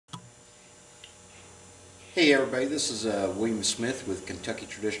Hey everybody, this is William Smith with Kentucky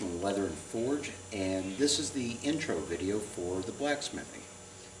Traditional Leather and Forge, and this is the intro video for the blacksmithing.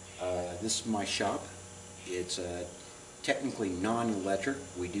 This is my shop. It's technically non-electric.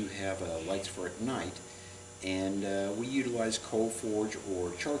 We do have lights for at night, and we utilize coal forge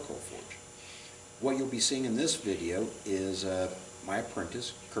or charcoal forge. What you'll be seeing in this video is my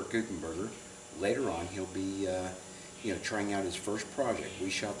apprentice, Kurt Guckenberger. Later on, he'll be trying out his first project. We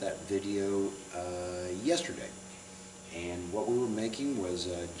shot that video yesterday, and what we were making was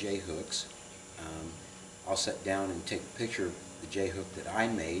J-hooks. I'll sit down and take a picture of the J-hook that I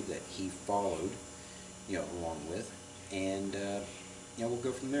made that he followed, along with, and we'll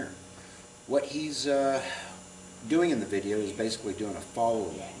go from there. What he's doing in the video is basically doing a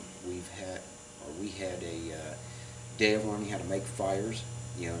follow-along. We had a day of learning how to make fires,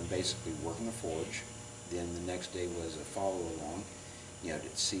 and basically working a forge. Then the next day was a follow-along, to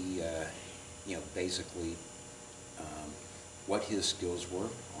see, basically what his skills were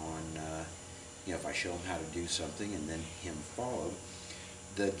on, if I show him how to do something and then him follow.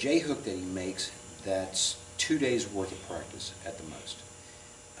 The J-hook that he makes, that's 2 days worth of practice at the most,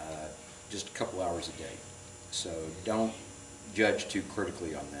 just a couple hours a day. So don't judge too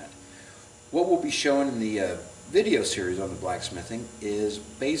critically on that. What we'll be showing in the video series on the blacksmithing is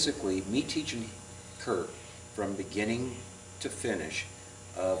basically me teaching Kurt from beginning to finish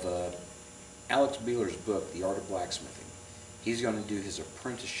of Alex Beeler's book, The Art of Blacksmithing. He's going to do his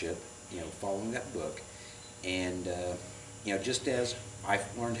apprenticeship, following that book, and just as I've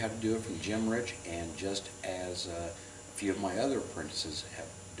learned how to do it from Jim Rich, and just as a few of my other apprentices have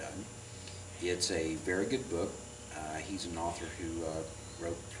done. It's a very good book. He's an author who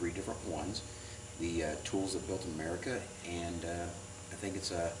wrote 3 different ones: The Tools That Built America, and I think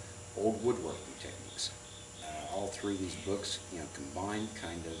it's Old Woodworking Techniques. All 3 of these books, combined,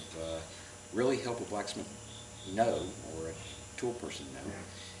 kind of really help a blacksmith know, or a tool person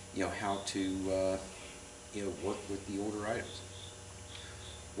know, how to work with the older items.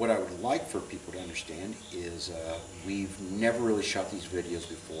 What I would like for people to understand is we've never really shot these videos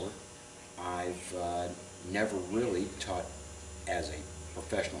before. I've never really taught as a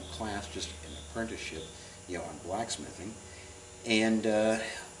professional class, just an apprenticeship, on blacksmithing, and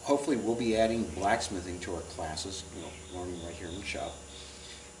hopefully we'll be adding blacksmithing to our classes, learning right here in the shop.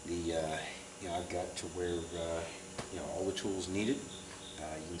 I've got to where, all the tools needed.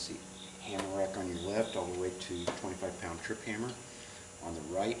 You can see hammer rack on your left, all the way to 25-pound trip hammer. On the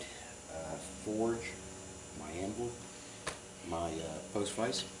right, forge, my anvil, my post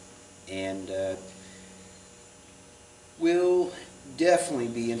vise, and we'll definitely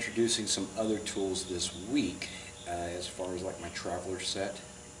be introducing some other tools this week, as far as like my traveler set,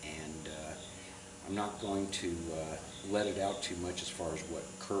 and I'm not going to let it out too much as far as what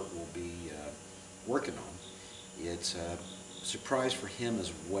Kurt will be working on. It's a surprise for him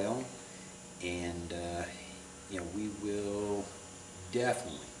as well, and we will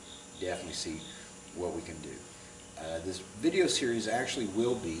definitely see what we can do. This video series actually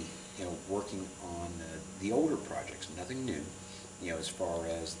will be working on the older projects, nothing new, as far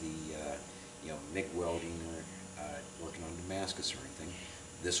as the MIG welding or working on Damascus or anything.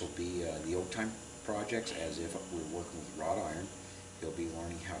 This will be the old time projects, as if we're working with wrought iron. He'll be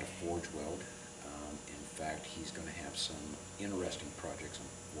learning how to forge weld. In fact, he's going to have some interesting projects on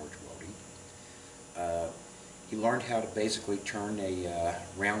forge welding. He learned how to basically turn a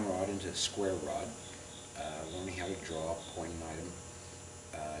round rod into a square rod, learning how to draw, point an item,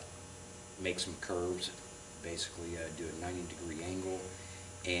 make some curves, basically do a 90-degree angle,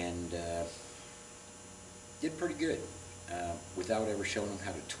 and did pretty good. Without ever showing him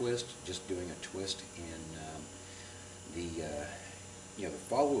how to twist, just doing a twist in the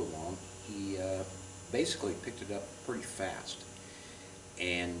follow-along, he basically picked it up pretty fast.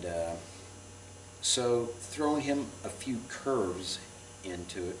 And so throwing him a few curves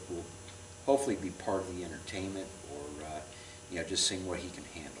into it will hopefully be part of the entertainment, or just seeing what he can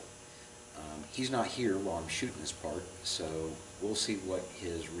handle. He's not here while I'm shooting this part, so we'll see what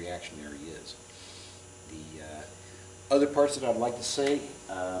his reactionary is. The other parts that I'd like to say,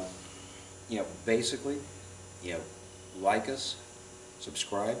 basically, like us,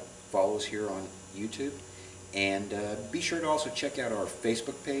 subscribe, follow us here on YouTube, and be sure to also check out our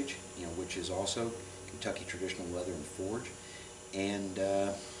Facebook page, which is also Kentucky Traditional Leather and Forge, and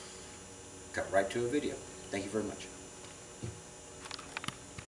cut right to a video. Thank you very much.